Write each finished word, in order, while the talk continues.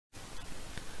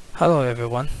Hello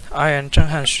everyone, I am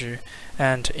Zhenghan,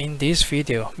 and in this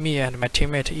video, me and my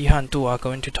teammate Yihan are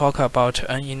going to talk about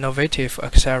an innovative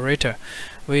accelerator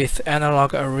with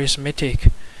analog arithmetic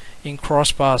in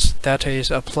crossbars that is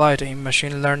applied in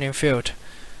machine learning field.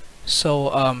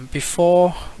 So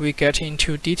before we get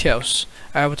into details,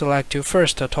 I would like to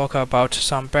first talk about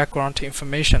some background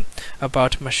information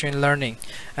about machine learning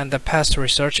and the past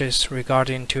researches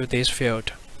regarding to this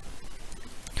field.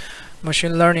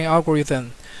 Machine learning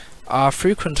algorithms are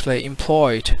frequently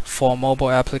employed for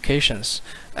mobile applications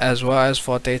as well as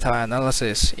for data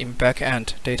analysis in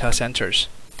back-end data centers.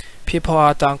 People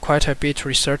have done quite a bit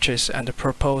researches and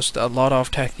proposed a lot of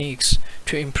techniques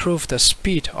to improve the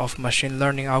speed of machine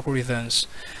learning algorithms.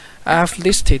 I have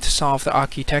listed some of the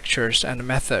architectures and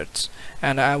methods,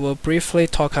 and I will briefly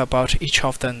talk about each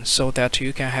of them so that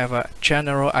you can have a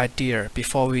general idea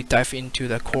before we dive into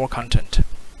the core content.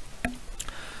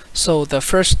 So the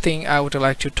first thing I would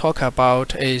like to talk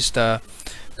about is the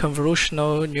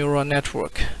convolutional neural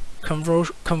network.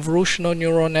 Convolutional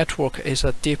neural network is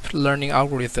a deep learning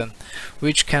algorithm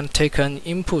which can take an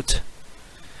input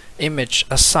image,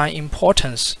 assign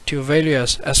importance to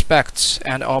various aspects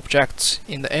and objects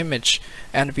in the image,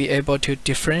 and be able to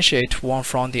differentiate one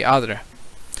from the other.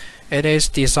 It is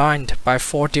designed by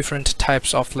 4 different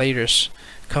types of layers: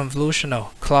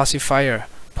 convolutional, classifier,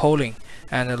 polling,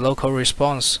 and local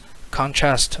response,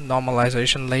 contrast,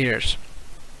 normalization layers.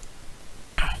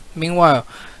 Meanwhile,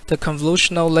 the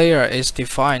convolutional layer is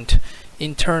defined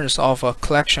in terms of a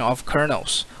collection of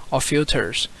kernels or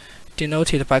filters,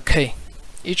 denoted by K.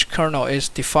 Each kernel is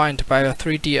defined by a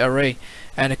 3D array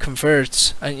and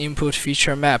converts an input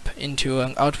feature map into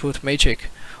an output matrix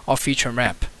or feature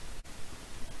map.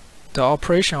 The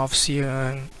operation of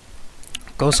CNN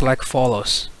goes like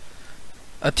follows.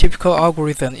 A typical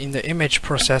algorithm in the image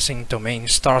processing domain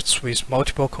starts with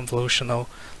multiple convolutional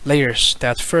layers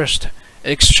that first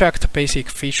extract basic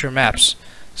feature maps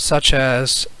such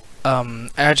as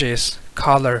edges,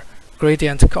 color,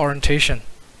 gradient orientation,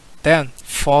 then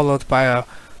followed by a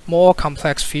more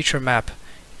complex feature map,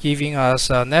 giving us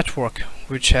a network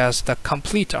which has the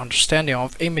complete understanding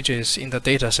of images in the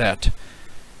dataset.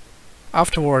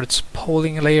 Afterwards,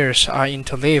 polling layers are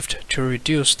interleaved to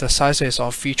reduce the sizes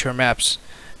of feature maps.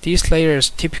 These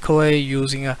layers typically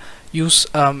use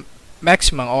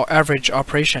maximum or average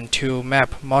operation to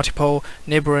map multiple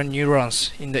neighboring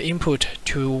neurons in the input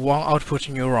to one output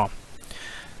neuron.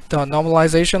 The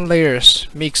normalization layers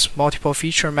mix multiple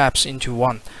feature maps into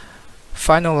one.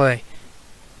 Finally,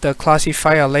 the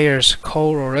classifier layers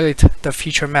correlate the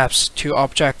feature maps to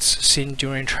objects seen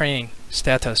during training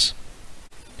status.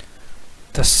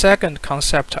 The second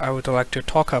concept I would like to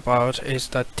talk about is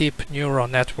the deep neural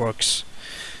networks.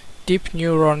 Deep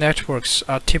neural networks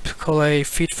are typically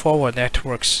feed-forward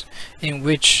networks in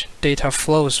which data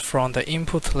flows from the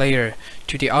input layer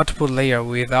to the output layer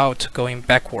without going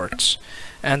backwards,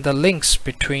 and the links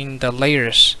between the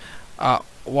layers are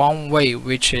one way,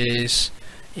 which is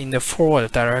in the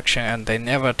forward direction, and they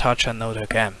never touch a node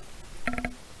again.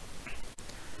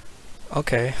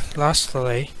 Okay,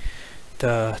 lastly,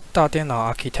 the DaDianNao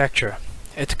architecture.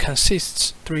 It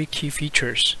consists 3 key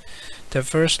features. The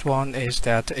first one is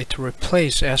that it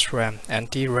replaces SRAM and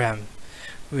DRAM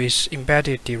with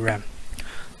embedded DRAM.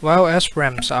 While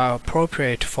SRAMs are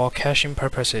appropriate for caching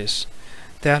purposes,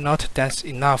 they are not dense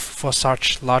enough for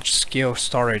such large-scale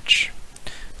storage.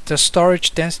 The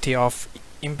storage density of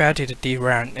embedded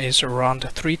DRAM is around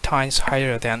 3 times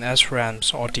higher than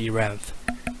SRAMs or DRAMs.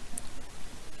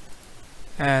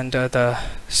 And the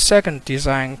second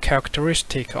design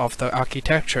characteristic of the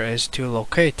architecture is to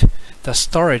locate the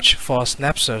storage for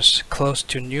synapses close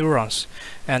to neurons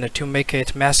and to make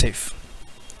it massive.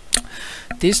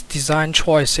 This design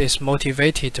choice is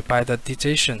motivated by the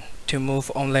decision to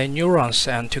move only neurons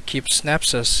and to keep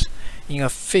synapses in a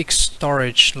fixed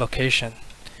storage location,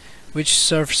 which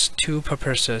serves 2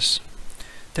 purposes.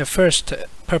 The first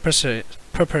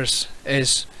purpose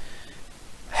is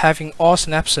having all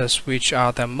synapses, which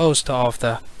are the most of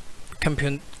the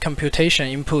computation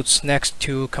inputs next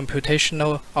to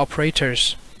computational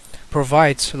operators,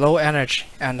 provides low energy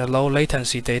and low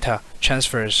latency data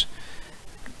transfers,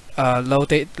 low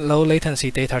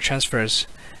latency data transfers,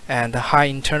 and high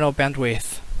internal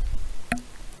bandwidth.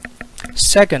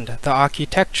 Second, the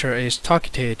architecture is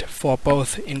targeted for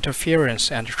both interference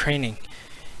and training.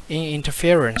 In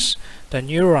interference, the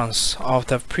neurons of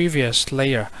the previous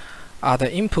layer are the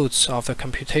inputs of the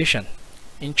computation.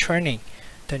 In training,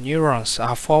 the neurons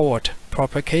are forward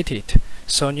propagated,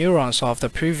 so neurons of the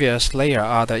previous layer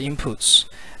are the inputs,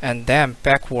 and then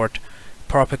backward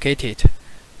propagated,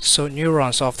 so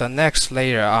neurons of the next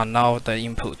layer are now the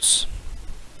inputs.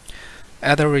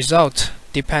 As a result,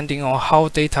 depending on how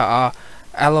data are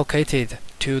allocated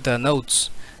to the nodes,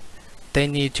 they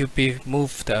need to be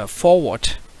moved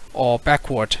forward or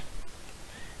backward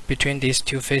between these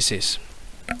two phases.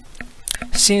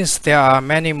 Since there are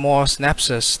many more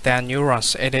synapses than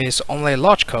neurons, it is only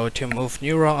logical to move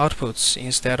neuron outputs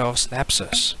instead of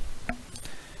synapses.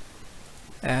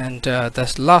 And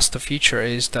the last feature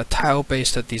is the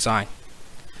tile-based design.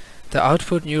 The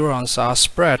output neurons are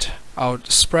spread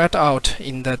out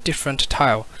in the different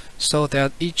tile, so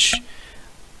that each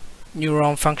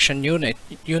neuron function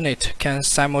unit can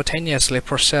simultaneously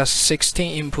process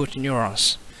 16 input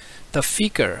neurons. The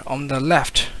figure on the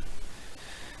left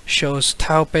shows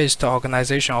tile-based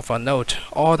organization of a node.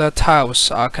 All the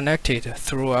tiles are connected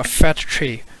through a fat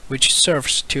tree, which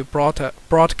serves to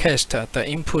broadcast the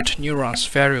input neurons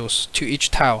values to each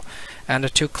tile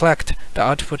and to collect the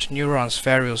output neurons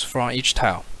values from each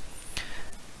tile.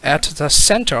 At the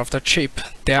center of the chip,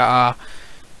 there are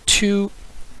two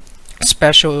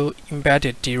special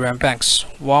embedded DRAM banks,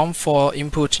 one for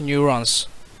input neurons,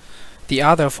 the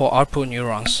other for output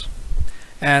neurons.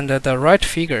 And the right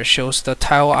figure shows the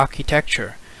tile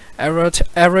architecture.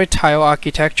 Every tile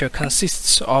architecture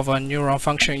consists of a neuron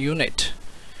function unit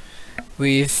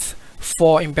with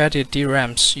 4 embedded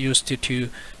DRAMs used to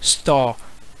store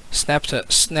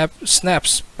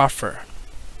snaps buffer.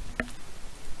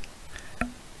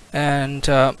 And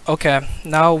okay,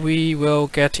 now we will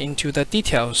get into the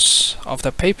details of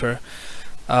the paper.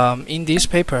 In this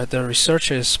paper, the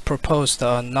researchers proposed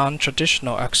a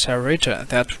non-traditional accelerator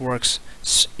that works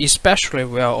especially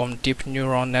well on deep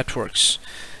neural networks.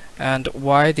 And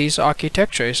why this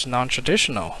architecture is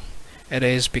non-traditional? It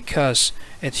is because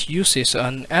it uses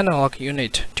an analog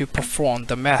unit to perform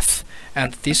the math,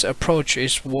 and this approach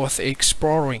is worth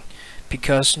exploring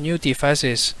because new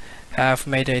devices have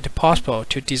made it possible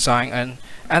to design an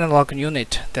analog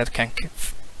unit that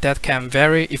can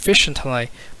very efficiently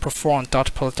perform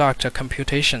dot product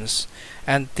computations,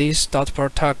 and these dot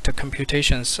product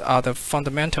computations are the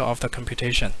fundamental of the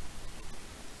computation.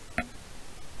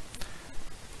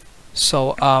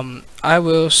 So I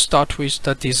will start with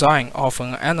the design of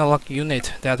an analog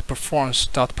unit that performs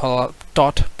dot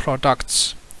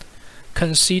products.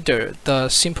 Consider the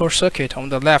simple circuit on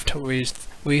the left with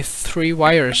 3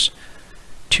 wires,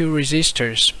 2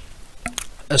 resistors.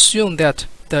 Assume that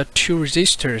the 2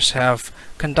 resistors have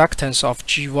conductance of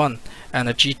G1 and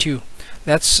G2.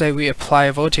 Let's say we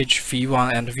apply voltage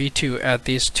V1 and V2 at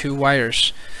these 2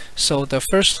 wires. So the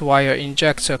first wire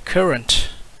injects a current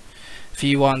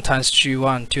V1 times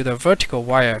G1 to the vertical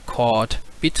wire called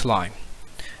bit line,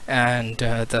 and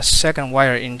the second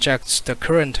wire injects the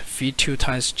current V2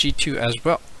 times G2 as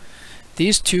well.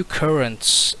 These 2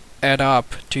 currents add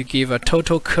up to give a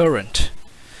total current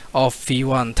of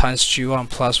V1 times G1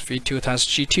 plus V2 times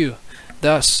G2.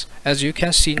 Thus, as you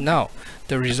can see now,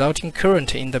 the resulting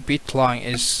current in the bit line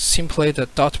is simply the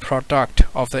dot product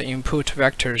of the input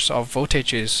vectors of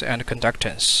voltages and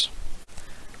conductance.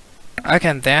 I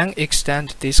can then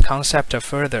extend this concept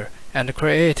further and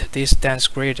create this dense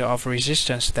grid of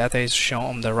resistance that is shown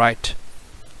on the right.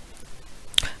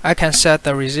 I can set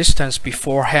the resistance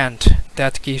beforehand.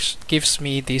 That gives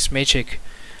me this matrix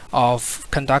of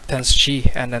conductance G,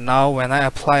 and now when I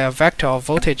apply a vector of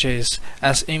voltages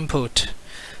as input,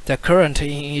 the current in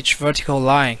each vertical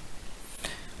line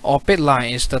or bit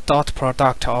line is the dot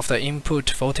product of the input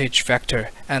voltage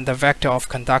vector and the vector of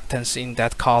conductance in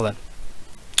that column.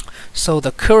 So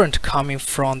the current coming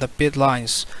from the bit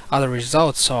lines are the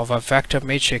results of a vector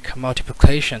matrix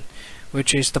multiplication,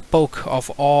 which is the bulk of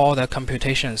all the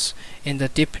computations in the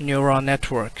deep neural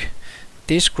network.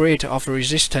 This grid of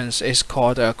resistance is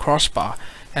called a crossbar,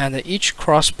 and each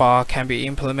crossbar can be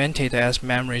implemented as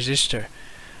mem resistor,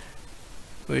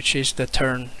 which is the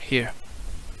term here.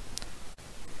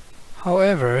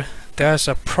 However, there's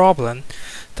a problem.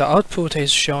 The output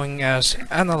is showing as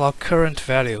analog current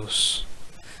values,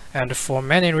 and for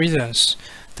many reasons,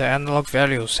 the analog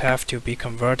values have to be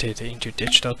converted into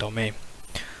digital domain.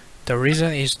 The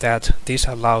reason is that this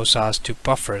allows us to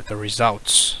buffer the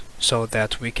results so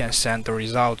that we can send the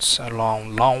results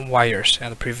along long wires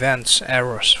and prevents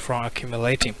errors from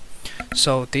accumulating.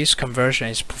 So this conversion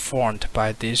is performed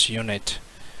by this unit,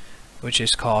 which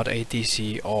is called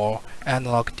ADC or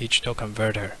analog digital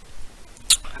converter.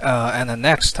 And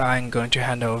next, I'm going to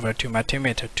hand over to my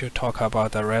teammate to talk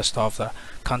about the rest of the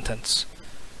contents.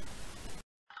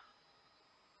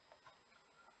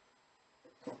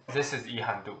 This is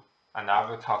Yihan, and I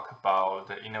will talk about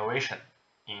the innovation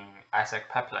in ASIC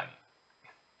pipelining.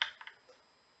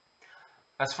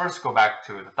 Let's first go back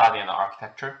to the DaDianNao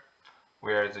architecture,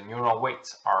 where the neural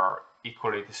weights are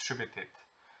equally distributed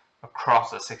across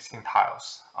the 16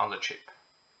 tiles on the chip.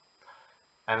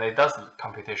 And it does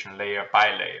computation layer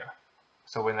by layer.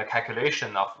 So when the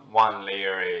calculation of one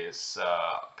layer is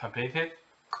completed,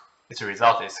 its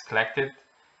result is collected,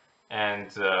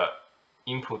 and the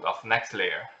input of next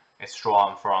layer is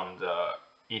drawn from the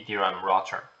EDRAM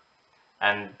router,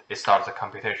 and it starts the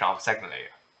computation of the second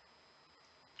layer.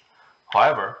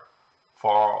 However,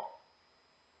 for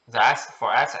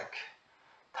ASIC,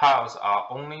 tiles are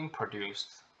only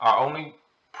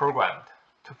programmed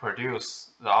to produce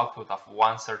the output of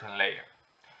one certain layer.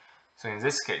 So in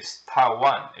this case, tile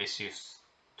 1 is used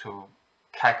to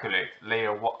calculate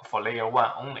layer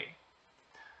 1 only,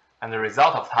 and the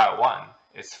result of tile 1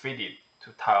 is fed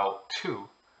to tile 2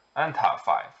 and tile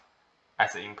 5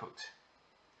 as the input.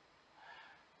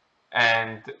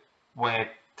 And when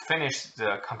it finishes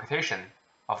the computation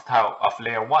of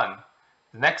layer 1,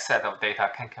 the next set of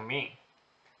data can come in,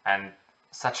 and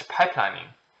such pipelining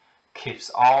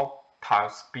keeps all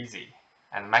tiles busy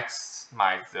and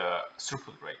maximize the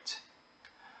throughput rate.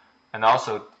 And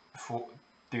also,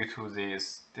 due to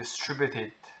this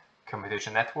distributed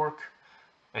computation network,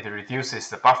 it reduces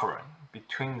the buffering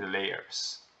between the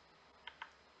layers.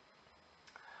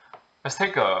 Let's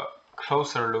take a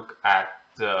closer look at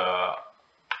the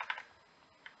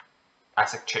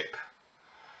ASIC chip.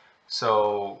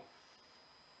 So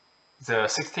the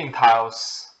 16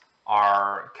 tiles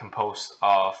are composed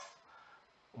of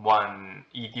one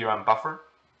EDRAM buffer,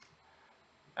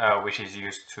 which is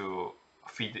used to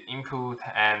feed the input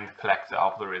and collect the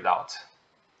output result.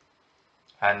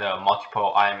 And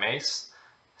multiple IMAs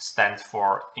stands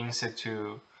for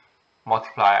In-Situ,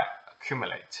 Multiply,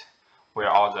 Accumulate, where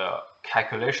all the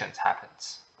calculations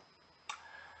happens.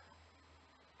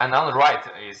 And on the right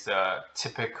is a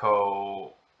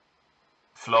typical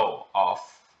flow of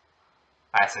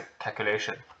ASIC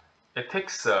calculation. It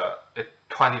takes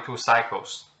 22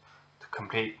 cycles to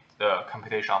complete the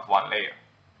computation of one layer.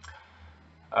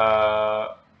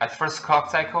 At the first clock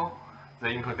cycle, the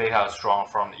input data is drawn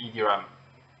from the EDRAM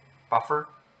buffer.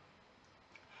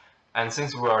 And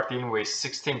since we are dealing with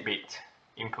 16-bit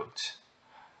input,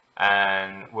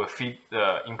 and we'll feed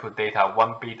the input data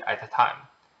 1 bit at a time,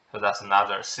 so that's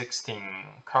another 16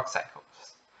 clock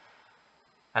cycles.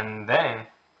 And then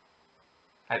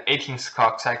at 18th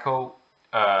clock cycle,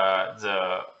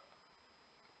 the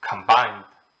combined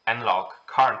analog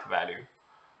current value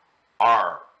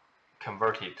are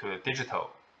converted to the digital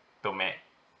domain,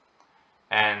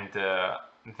 and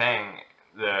then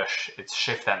its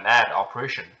shift and add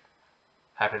operation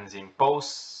happens in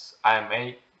both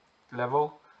IMA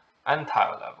level and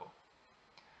tile level.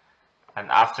 And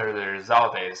after the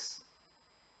result is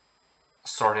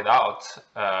sorted out,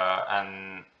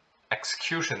 an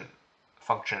execution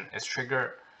function is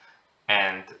triggered,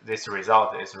 and this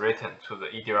result is written to the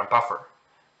EDRAM buffer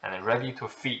and ready to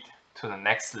feed to the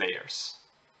next layers.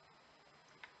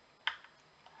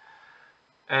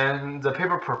 And the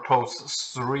paper proposed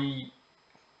 3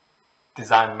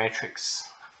 design metrics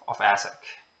of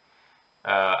ASIC.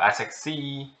 ASIC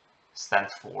C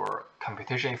stands for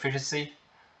computation efficiency,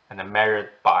 and measured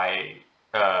by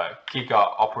giga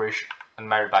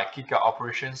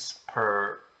operations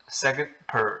per second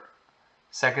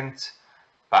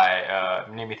by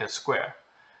millimeter square.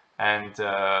 And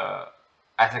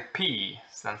ASIC P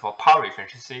stands for power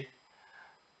efficiency,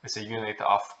 with a unit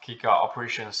of giga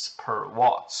operations per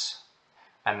watts.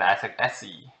 And ASIC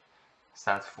SE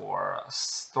stands for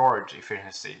storage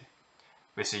efficiency,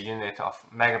 with a unit of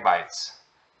megabytes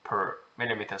per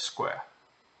millimeter square.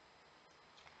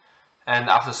 And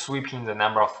after sweeping the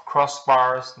number of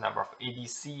crossbars, number of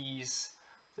ADCs,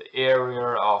 the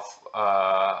area of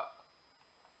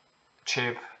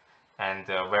chip, and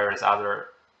various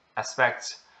other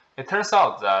aspects, it turns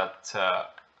out that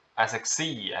ASIC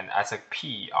C and ASIC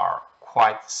P are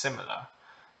quite similar.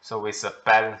 So with a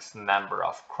balanced number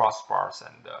of crossbars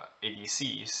and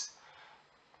ADCs,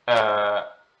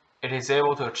 it is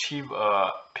able to achieve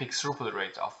a peak throughput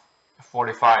rate of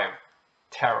 45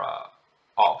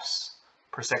 teraops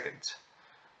per second,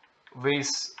 with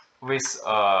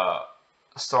a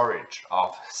storage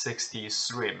of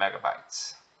 63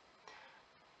 megabytes.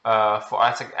 For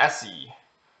ASIC SE,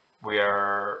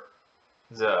 where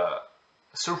the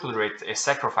throughput rate is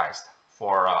sacrificed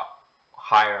for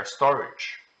higher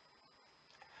storage,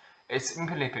 it's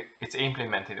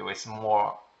implemented with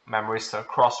more memory star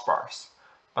crossbars,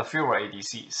 but fewer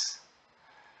ADCs.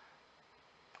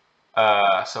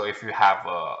 So if you have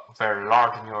a very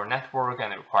large neural network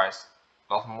and it requires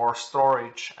a lot more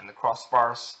storage and the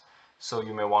crossbars, so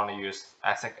you may want to use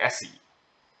ASIC SE.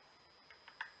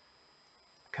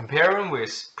 Comparing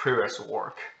with previous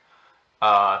work,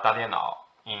 DaDianNao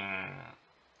in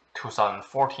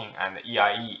 2014 and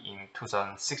EIE in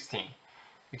 2016,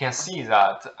 you can see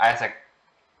that ASIC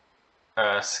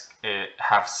has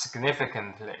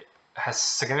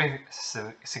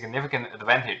significant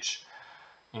advantage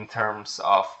in terms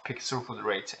of peak throughput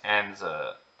rate and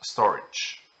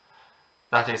storage.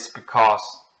 That is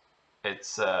because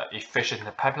it's efficient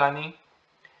pipelining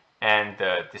and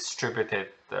distributed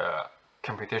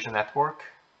computation network,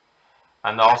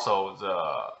 and also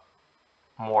the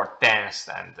more dense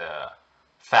and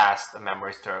fast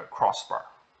memory stir crossbar.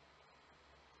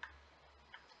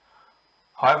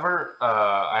 However,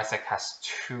 ASIC has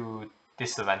two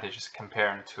disadvantages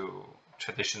compared to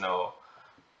traditional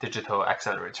digital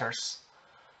accelerators.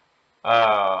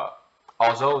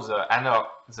 Although the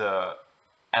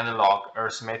analog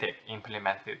arithmetic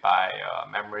implemented by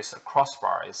memory stir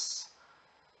crossbar is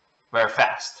very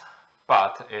fast,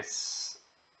 but its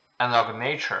analog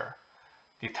nature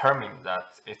determines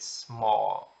that it's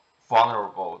more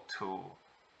vulnerable to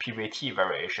PVT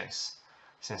variations,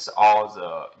 since all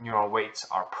the neural weights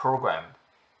are programmed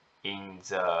in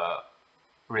the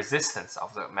resistance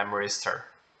of the memory stir.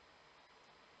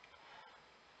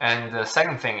 And the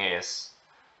second thing is,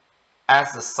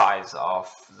 as the size of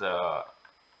the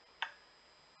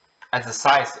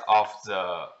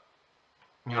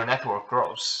neural network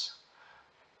grows,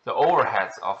 the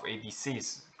overheads of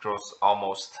ADCs grows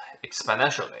almost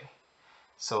exponentially.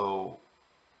 So,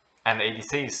 and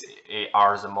ADCs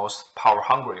are the most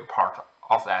power-hungry part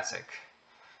of the ASIC.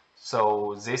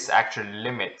 So this actually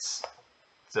limits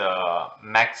the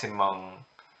maximum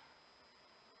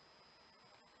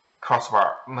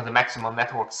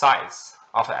network size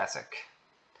of the ASIC,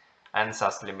 and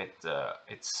thus limit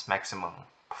its maximum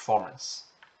performance.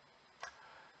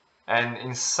 And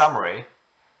in summary,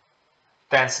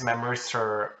 dense memory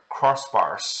stir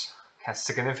crossbars can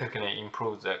significantly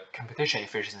improve the computation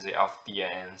efficiency of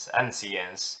DNNs and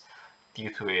CNNs due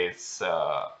to its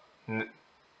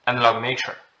analog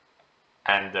nature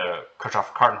and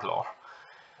Kirchhoff current law.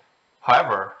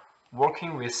 However,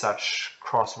 working with such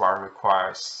crossbar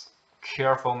requires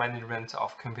careful management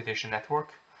of computation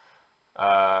network.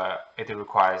 It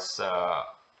requires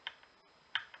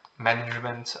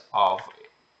management of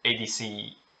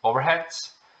ADC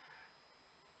overheads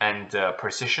and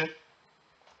precision,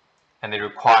 and it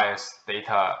requires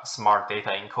smart data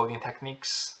encoding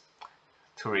techniques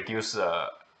to reduce the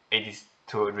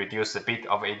bit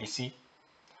of ADC.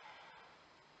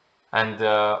 And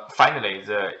finally,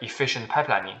 the efficient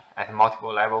pipelining at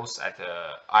multiple levels, at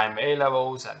IMA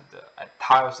levels and at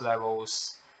tiles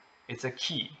levels, is a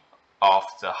key of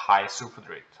the high throughput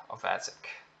rate of ASIC.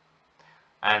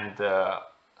 And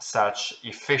such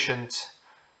efficient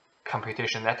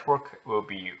computation network will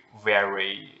be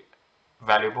very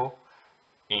valuable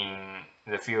in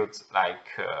the fields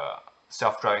like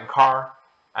self-driving car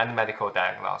and medical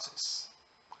diagnosis.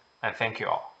 And thank you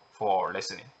all for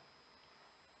listening.